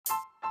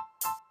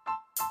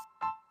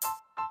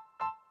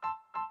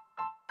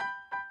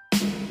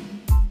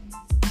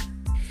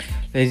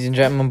Ladies and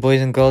gentlemen, boys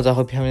and girls, I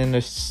hope you're having an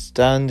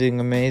astounding,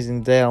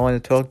 amazing day. I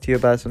want to talk to you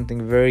about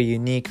something very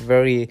unique,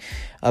 very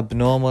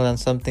abnormal, and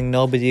something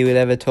nobody will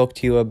ever talk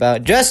to you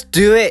about. Just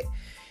do it!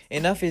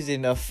 Enough is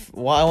enough.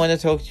 What I want to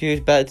talk to you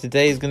about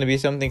today is going to be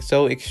something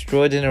so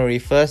extraordinary.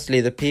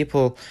 Firstly, the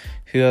people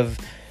who have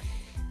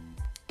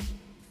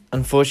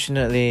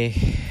unfortunately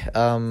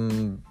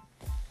been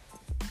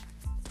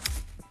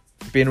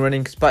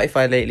running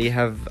Spotify lately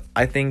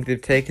I think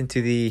they've taken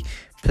to the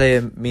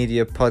Player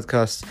Media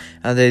podcast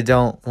and they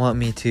don't want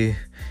me to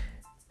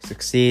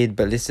succeed,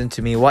 but listen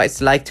to me. What it's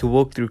like to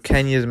walk through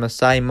Kenya's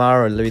Masai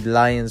Mara with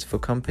lions for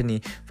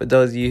company. For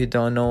those of you who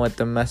don't know what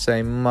the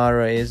Masai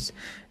Mara is,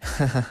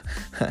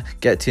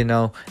 get to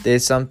know.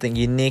 There's something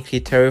uniquely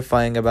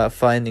terrifying about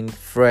finding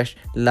fresh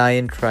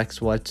lion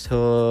tracks while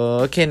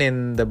walking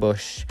in the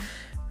bush.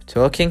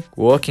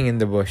 Walking in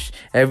the bush.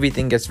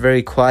 Everything gets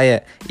very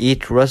quiet.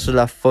 Each rustle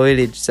of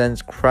foliage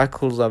sends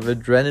crackles of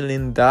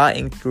adrenaline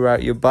darting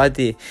throughout your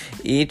body.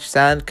 Each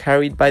sound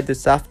carried by the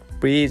soft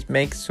breeze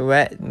makes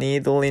sweat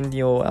needle in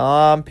your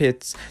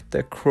armpits,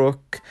 the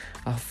crook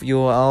of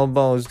your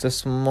elbows, the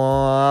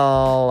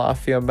small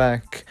of your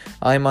back.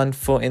 I'm on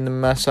foot in the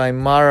Masai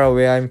Mara,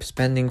 where I'm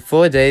spending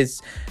 4 days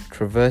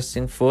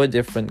traversing 4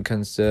 different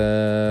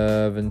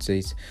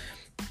conservancies.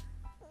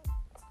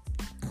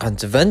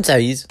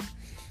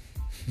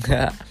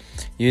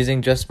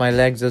 Using just my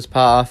legs as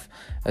part of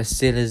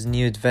Asila's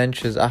new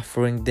adventures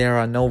offering. There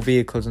are no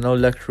vehicles, no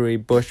luxury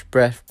bush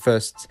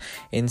breakfasts.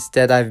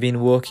 Instead, I've been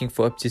walking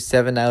for up to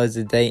 7 hours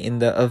a day in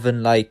the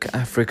oven-like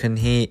African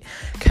heat,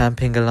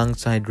 camping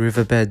alongside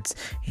riverbeds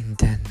in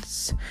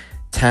dense,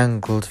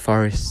 tangled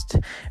forest,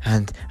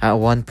 and at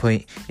one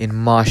point in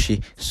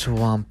marshy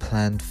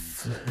swampland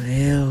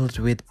filled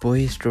with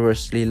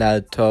boisterously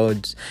loud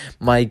toads.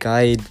 My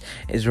guide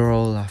is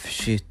Roloff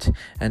Shoot,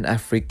 an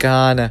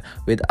Afrikaner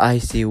with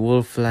icy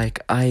wolf-like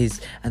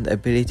eyes and the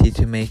ability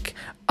to make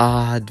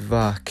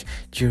aardvark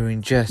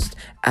during just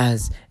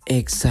as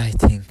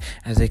exciting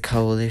as a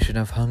coalition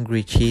of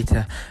hungry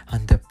cheetah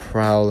on the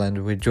prowl.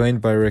 And we're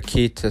joined by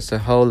Rakita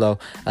Saholo,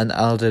 an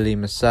elderly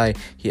Maasai.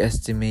 He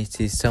estimates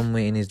he's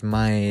somewhere in his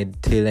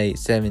mid to late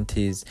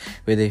 70s,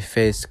 with a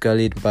face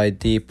scullied by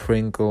deep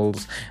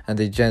wrinkles and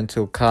a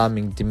gentle,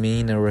 calming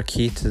demeanor.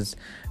 Rakita's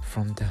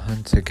from the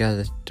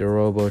hunter-gatherer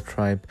Dorobo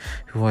tribe,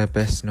 who are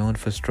best known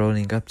for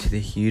strolling up to the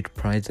huge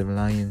prides of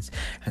lions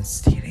and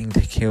stealing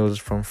the kills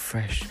from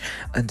fresh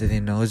under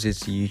their noses.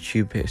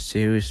 YouTube it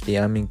seriously.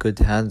 I'm in good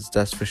hands,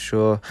 that's for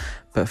sure,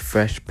 but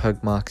fresh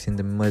pug marks in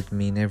the mud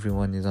mean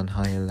everyone is on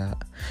high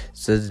alert.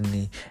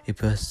 Suddenly, a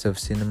burst of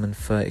cinnamon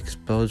fur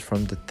explodes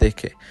from the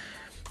thicket.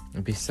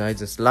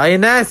 Besides us,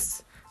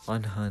 lioness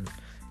on hunt.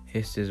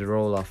 Hisses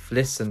Roloff.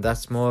 Listen,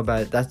 that's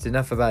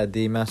enough about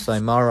the Masai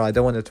Mara. I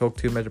don't want to talk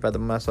too much about the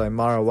Masai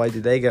Mara. Why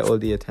did they get all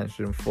the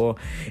attention for?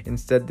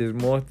 Instead, there's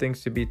more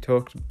things to be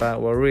talked about.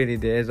 Well, really,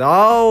 there is.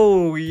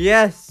 Oh,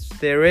 yes,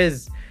 there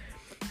is.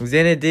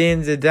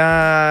 Zinedine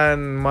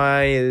Zidane,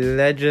 my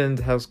legend,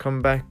 has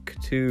come back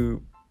to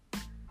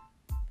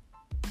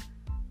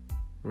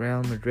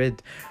Real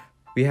Madrid.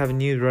 We have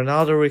news.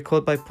 Ronaldo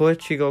recalled by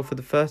Portugal for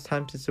the first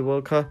time since the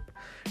World Cup.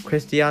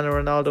 Cristiano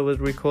Ronaldo was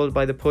recalled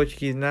by the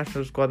Portuguese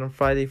national squad on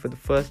Friday for the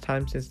first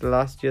time since the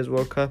last year's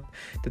World Cup.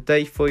 The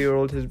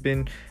 34-year-old has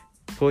been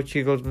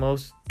Portugal's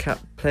most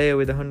capped player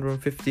with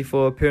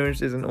 154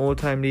 appearances and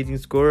all-time leading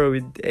scorer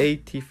with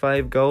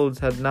 85 goals.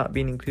 Had not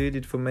been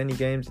included for many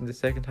games in the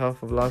second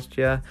half of last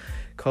year.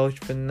 Coach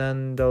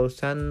Fernando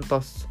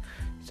Santos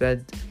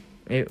said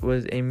it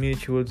was a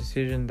mutual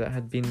decision that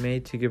had been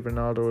made to give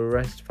Ronaldo a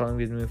rest following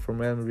his move from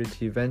Real Madrid to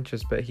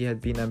Juventus, but he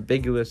had been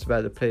ambiguous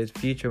about the player's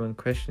future when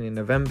questioned in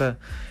November.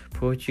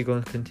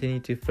 Portugal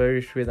continued to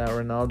flourish without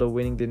Ronaldo,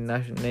 winning the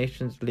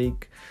Nations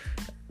League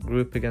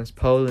group against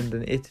Poland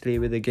and Italy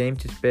with a game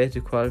to spare to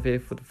qualify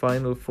for the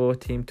final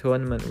 4-team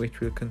tournament, which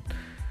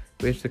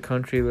the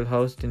country will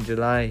host in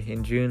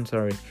June.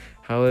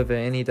 However,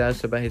 any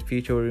doubts about his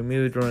future were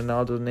removed.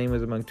 Ronaldo's name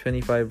was among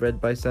 25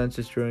 read by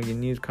Sanchez during a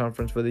news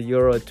conference for the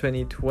Euro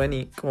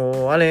 2020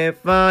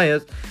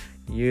 qualifiers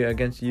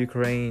against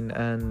Ukraine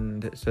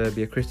and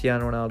Serbia.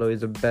 Cristiano Ronaldo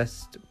is the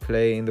best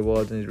player in the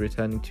world and is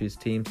returning to his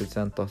team, said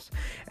Santos.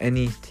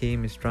 Any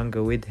team is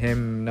stronger with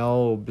him,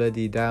 no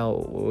bloody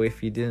doubt.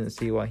 If you didn't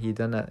see what he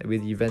done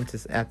with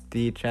Juventus at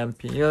the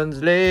Champions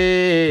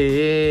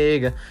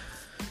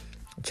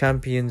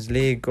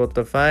League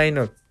quarter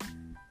final,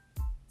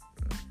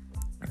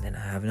 then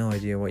I have no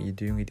idea what you're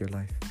doing with your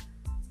life.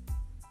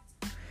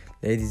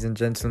 Ladies and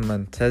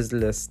gentlemen,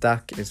 Tesla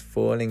stock is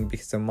falling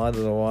because the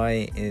Model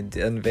Y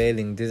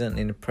unveiling didn't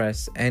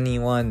impress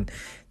anyone.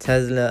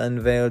 Tesla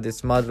unveiled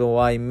its Model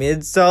Y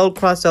midsole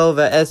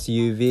crossover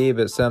SUV,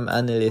 but some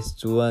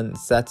analysts weren't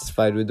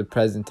satisfied with the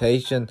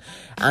presentation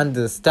and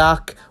the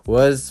stock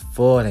was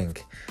falling.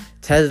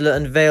 Tesla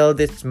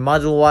unveiled its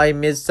Model Y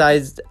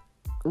mid-sized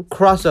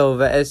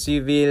crossover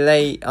SUV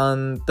late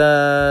on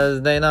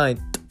Thursday night,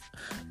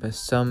 but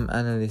some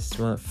analysts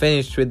weren't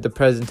finished with the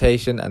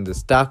presentation and the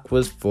stock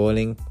was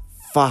falling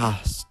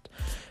fast.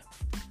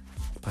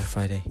 By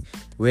Friday,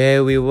 the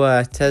where we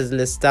were.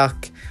 Tesla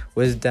stock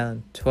was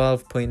down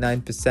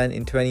 12.9%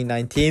 in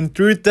 2019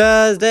 through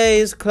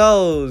Thursday's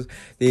close.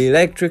 The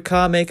electric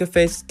car maker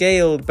faced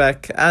scaled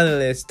back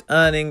analyst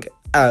earning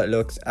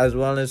outlooks as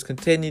well as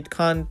continued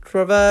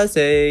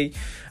controversy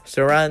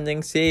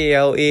surrounding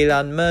CEO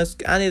Elon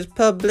Musk and his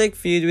public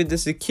feud with the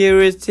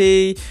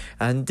Security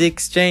and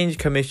Exchange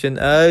Commission.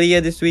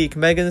 Earlier this week,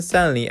 Morgan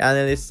Stanley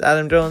analyst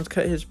Adam Jones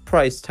cut his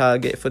price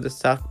target for the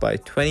stock by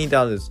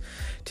 $20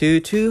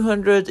 to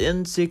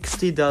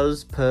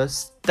 $260 per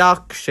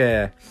stock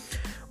share,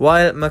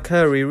 while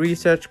Mercury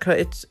Research cut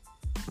its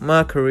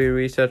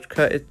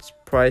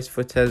price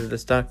for Tesla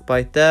stock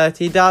by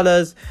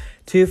 $30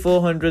 to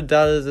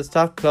 $400 a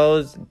stock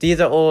close.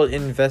 These are all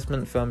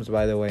investment firms,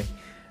 by the way.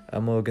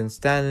 Morgan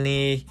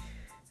Stanley.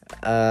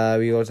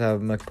 We also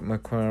have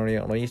Macquarie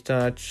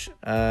Research.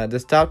 The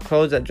stock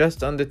closed at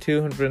just under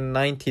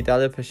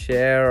 $290 per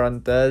share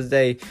on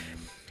Thursday.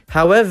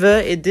 However,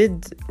 it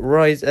did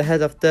rise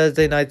ahead of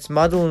Thursday night's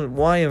Model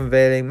Y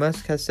unveiling.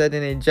 Musk has said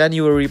in a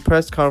January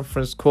press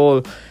conference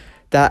call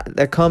that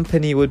the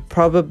company would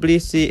probably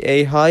see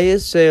a higher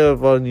sale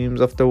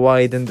volumes of the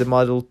Y than the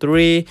Model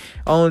 3.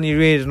 Only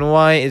reason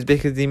why is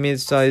because the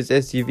mid-sized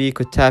SUV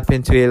could tap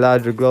into a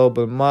larger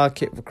global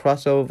market for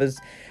crossovers,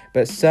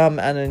 but some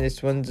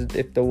analysts wondered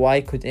if the Y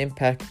could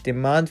impact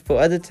demand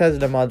for other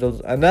Tesla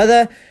models.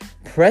 Another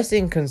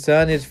pressing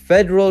concern is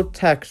federal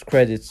tax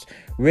credits,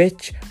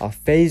 which are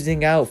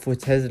phasing out for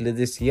Tesla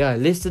this year.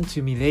 Listen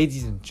to me,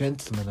 ladies and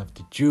gentlemen of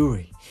the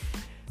jury.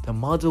 The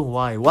Model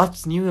Y.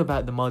 What's new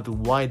about the Model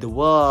Y?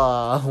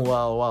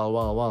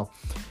 Wow.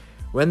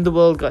 When the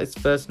world got its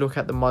first look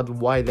at the Model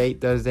Y late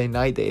Thursday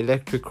night, the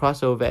electric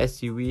crossover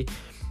SUV,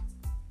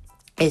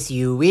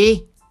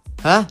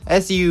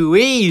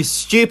 you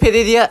stupid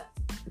idiot!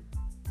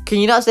 Can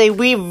you not say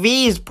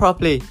V's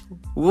properly?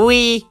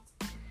 SUV.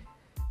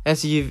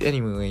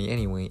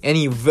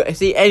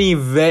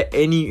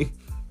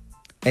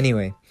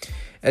 Anyway.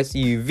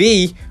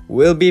 SUV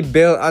will be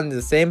built on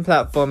the same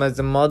platform as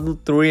the Model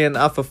 3 and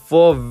offer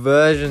 4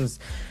 versions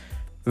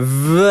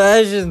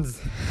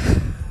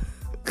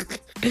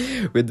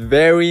with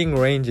varying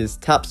ranges,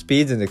 top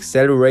speeds and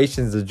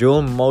accelerations. The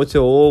dual motor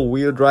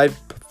all-wheel drive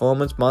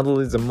performance model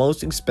is the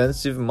most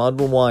expensive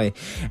Model Y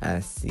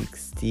at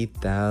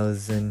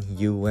 $60,000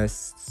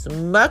 US.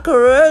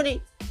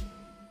 Macaroni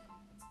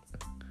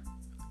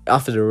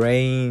offers a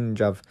range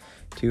of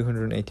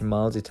 280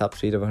 miles, a top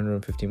speed of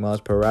 150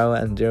 miles per hour,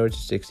 and 0 to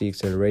 60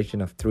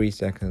 acceleration of 3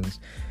 seconds.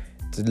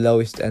 The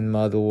lowest end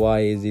Model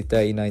Y is the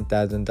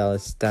 $39,000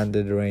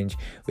 standard range,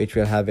 which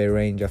will have a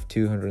range of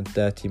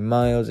 230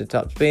 miles, a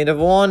top speed of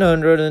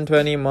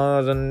 120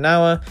 miles an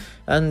hour,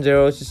 and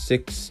 0 to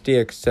 60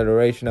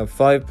 acceleration of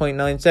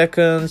 5.9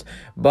 seconds.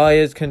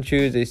 Buyers can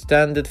choose a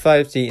standard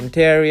 5-seat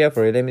interior.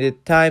 For a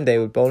limited time, they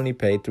will only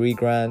pay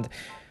 $3,000.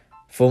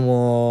 For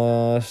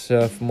more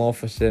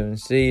for 7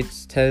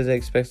 seats. Tesla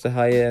expects the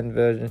higher-end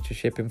version to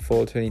ship in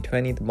fall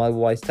 2020. The Model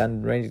Y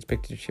standard range is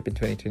expected to ship in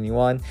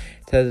 2021.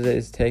 Tesla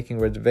is taking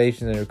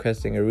reservations and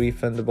requesting a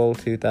refundable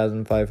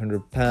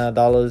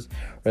 $2,500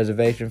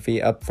 reservation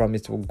fee, up from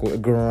its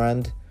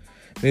 $1,000.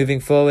 Moving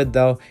forward,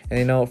 though, in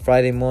a note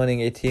Friday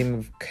morning, a team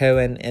of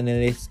Cowen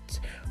analysts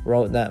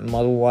wrote that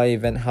Model Y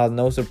event had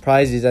no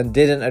surprises and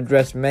didn't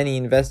address many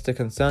investor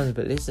concerns.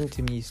 But listen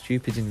to me,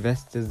 stupid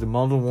investors. The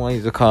Model Y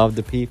is a car of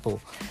the people.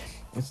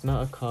 It's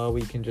not a car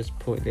we can just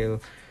put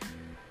little...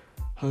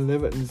 I'll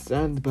never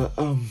understand, but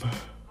oh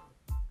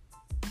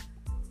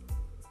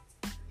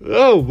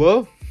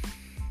well.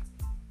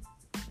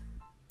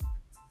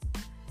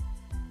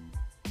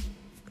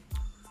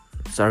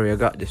 Sorry, I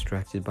got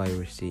distracted by a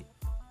receipt.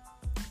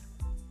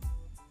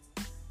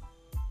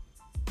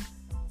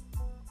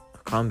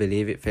 Can't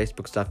believe it.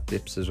 Facebook stock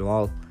dips as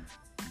well.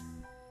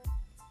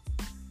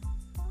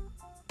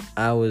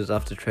 Hours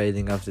after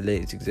trading after the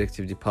latest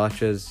executive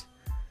departures.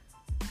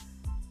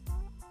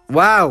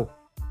 Wow.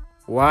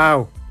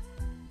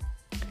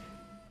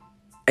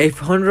 A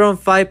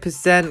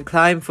 105%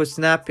 climb for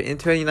Snap in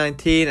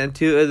 2019, and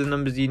 2 other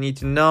numbers you need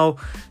to know.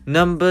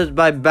 Numbers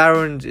by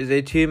Barron's is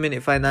a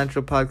 2-minute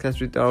financial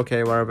podcast with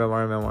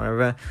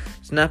whatever.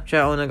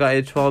 Snapchat owner got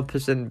a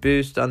 12%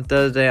 boost on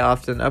Thursday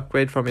after an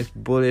upgrade from its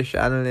bullish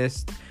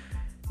analyst.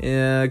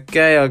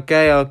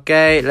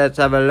 Okay. Let's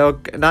have a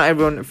look. Not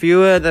everyone.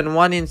 Fewer than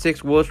 1 in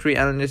 6 Wall Street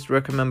analysts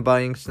recommend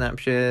buying Snap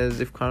shares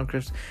if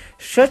Congress.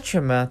 Shut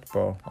your mouth,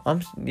 bro.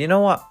 You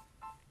know what?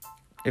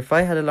 If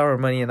I had a lot of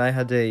money and I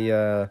had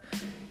a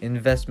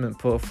investment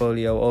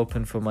portfolio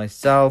open for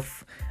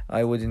myself,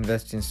 I would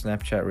invest in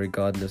Snapchat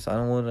regardless. I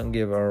wouldn't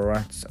give a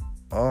rat's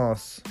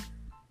ass.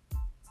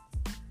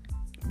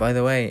 By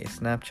the way,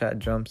 Snapchat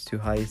jumps to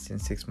highest in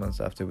 6 months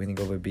after winning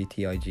over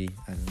BTIG.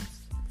 And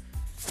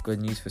good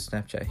news for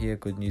Snapchat here,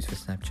 good news for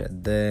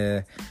Snapchat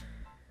there.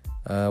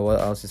 What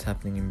else is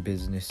happening in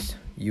business?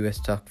 US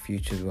stock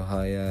futures were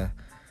higher.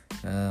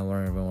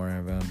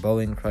 Whatever.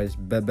 Boeing tries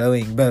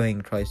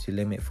to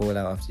limit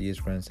fallout after year's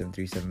Grand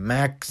 737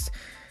 MAX.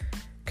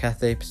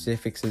 Cathay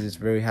Pacific says it's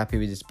very happy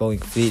with its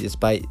Boeing fleet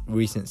despite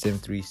recent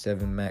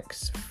 737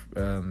 MAX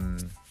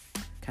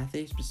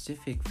Cathay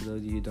Pacific, for those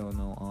of you who don't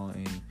know, are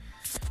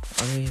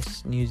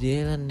it's New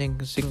Zealand and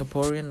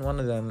Singaporean. One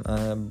of them,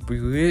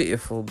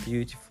 beautiful.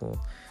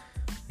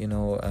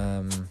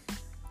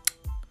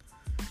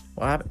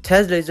 What happened?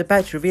 Tesla is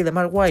about to reveal the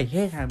Model Y.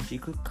 Here's how much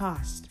it could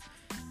cost.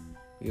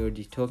 We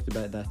already talked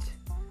about that.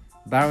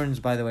 Barron's,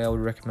 by the way, I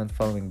would recommend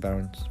following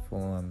Barron's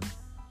for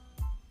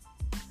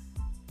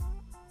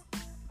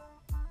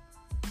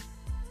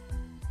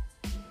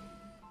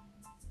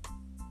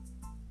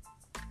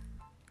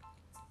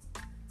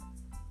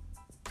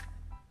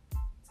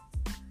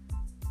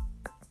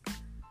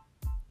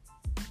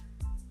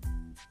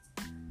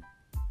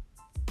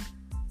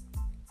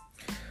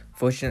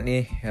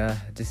Fortunately,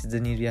 this is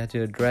the news we had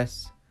to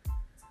address.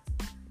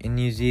 In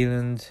New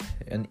Zealand,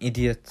 an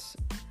idiot,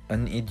 a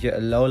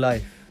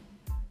lowlife,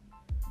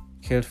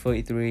 killed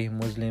 43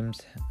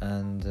 Muslims,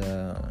 and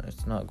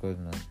it's not good,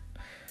 man.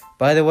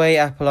 By the way,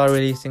 Apple are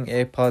releasing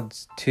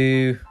AirPods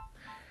 2,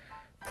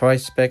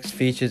 price, specs,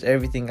 features,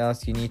 everything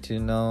else you need to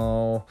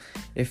know.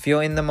 If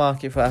you're in the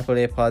market for Apple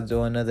AirPods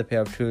or another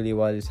pair of truly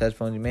wireless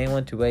headphones, you may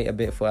want to wait a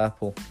bit for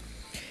Apple.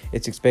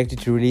 It's expected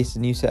to release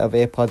a new set of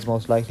AirPods,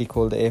 most likely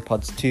called the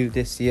AirPods 2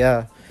 this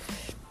year,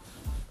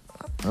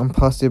 and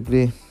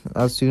possibly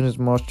as soon as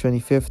March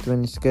 25th,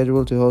 when it's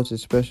scheduled to host a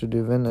special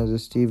event as a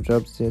Steve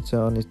Jobs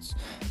Theatre on its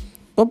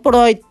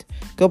upright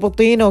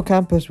Cupertino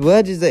campus.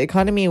 Word is the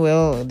company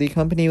will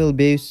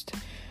boost.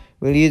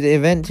 We'll use the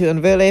event to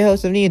unveil a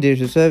host of new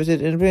digital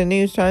services and bring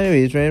news trying to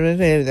reach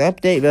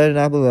update about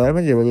Apple.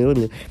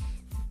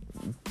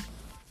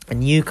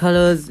 New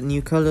colors.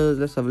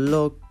 Let's have a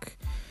look.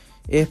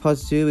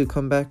 AirPods 2 will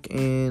come back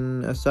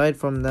in. Aside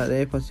from that, the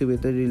AirPods 2 will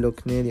literally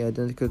look nearly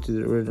identical to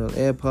the original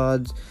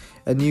AirPods.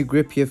 A new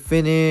grippier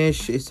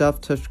finish, a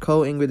soft touch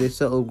coating with a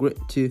subtle grip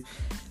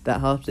that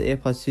helps the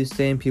AirPods 2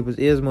 stay in people's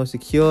ears more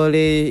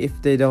securely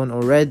if they don't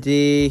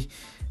already.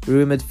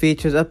 Rumored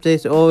features,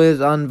 updates, always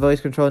on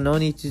voice control. No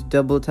need to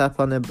double tap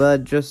on a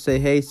bud. Just say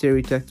 "Hey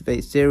Siri" to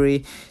activate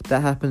Siri.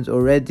 That happens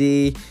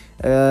already.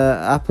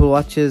 Apple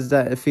Watches,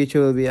 that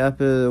feature will be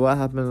Apple. What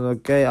happens?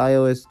 Okay,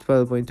 iOS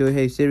 12.2.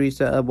 Hey Siri,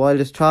 set up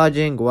wireless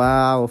charging.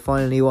 Wow,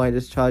 finally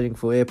wireless charging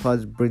for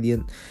AirPods.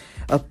 Brilliant.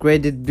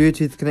 Upgraded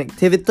Bluetooth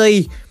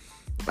connectivity.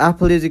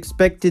 Apple is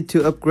expected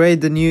to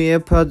upgrade the new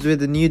AirPods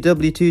with a new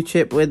W2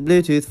 chip with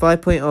Bluetooth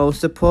 5.0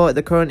 support.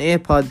 The current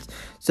AirPods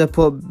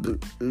support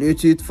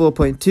Bluetooth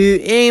 4.2,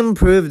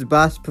 improved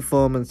bass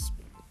performance.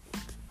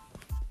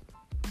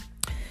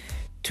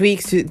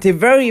 Tweaks to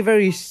very,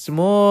 very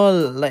small,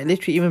 like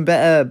literally even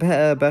better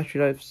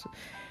battery lives.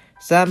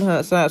 Some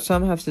have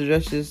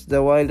suggested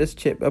the wireless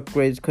chip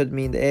upgrades could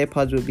mean the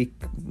AirPods will be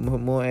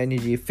more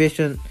energy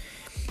efficient.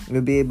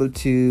 We'll be able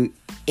to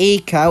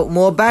eke out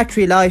more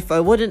battery life.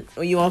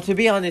 To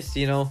be honest,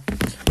 I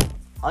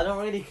don't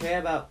really care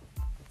about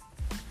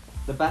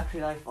the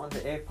battery life on the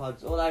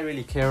AirPods. All I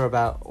really care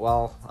about,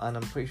 and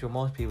I'm pretty sure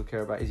most people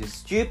care about, is your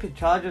stupid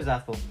chargers,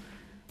 Apple.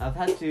 I've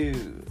had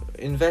to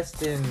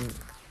invest in...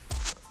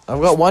 I've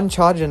got one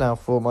charger now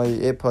for my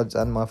AirPods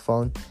and my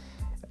phone.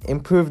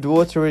 Improved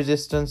water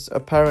resistance,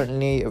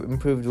 apparently.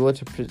 Improved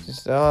water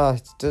resistance.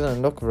 It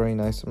doesn't look very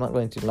nice, I'm not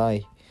going to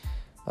lie.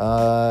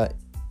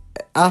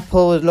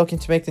 Apple is looking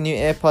to make the new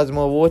AirPods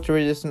more water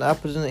resistant.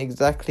 Apple doesn't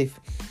exactly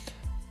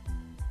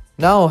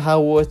know how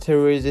water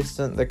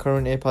resistant the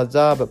current AirPods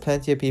are, but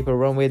plenty of people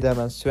run with them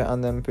and sweat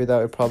on them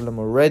without a problem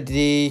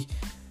already.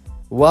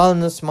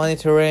 Wellness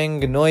monitoring,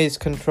 noise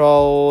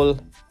control.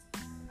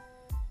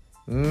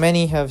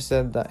 Many have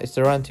said that it's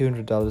around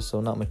 $200,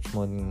 so not much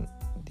more than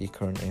the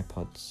current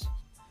AirPods.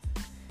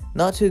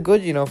 Not too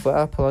good, for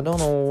Apple. I don't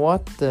know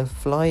what the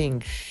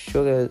flying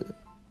sugar...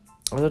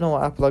 I don't know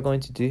what Apple are going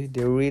to do.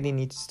 They really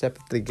need to step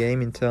up the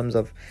game in terms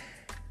of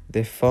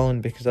their phone,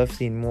 because I've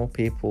seen more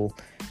people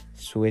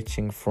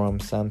switching from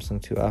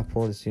Samsung to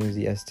Apple as soon as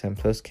the S10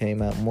 Plus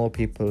came out. More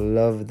people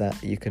love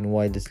that you can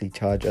wirelessly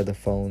charge other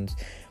phones.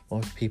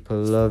 Most people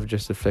love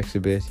just the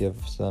flexibility of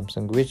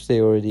Samsung, which they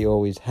already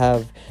always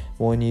have.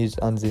 More news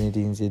on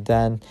Zinedine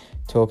Zidane.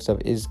 Talks of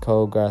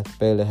Isco, Gareth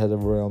Bale ahead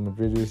of Real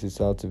Madrid with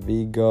Celta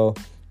Vigo.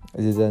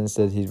 Zidane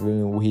said he's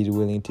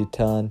willing to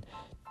turn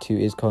to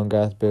Isco and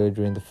Gareth Bale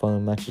during the final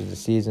matches of the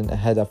season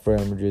ahead of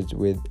Real Madrid's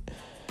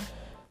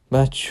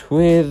match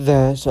with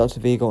Celta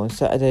Vigo on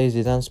Saturday.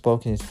 Zidane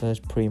spoke in his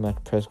first pre-match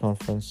press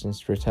conference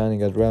since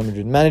returning as Real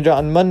Madrid manager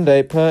on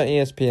Monday. Per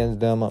ESPN's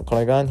Dermot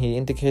Colligan, he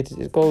indicated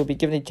his goal will be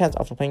given a chance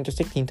after playing just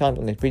 16 times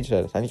on his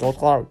predecessors, and he's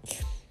also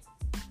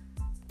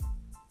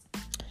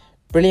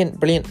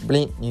Brilliant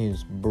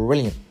news.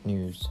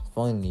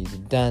 Finally,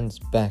 Zidane's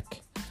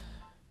back.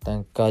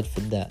 Thank God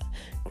for that.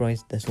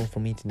 Guys, that's all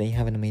from me today.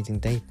 Have an amazing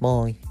day.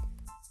 Bye.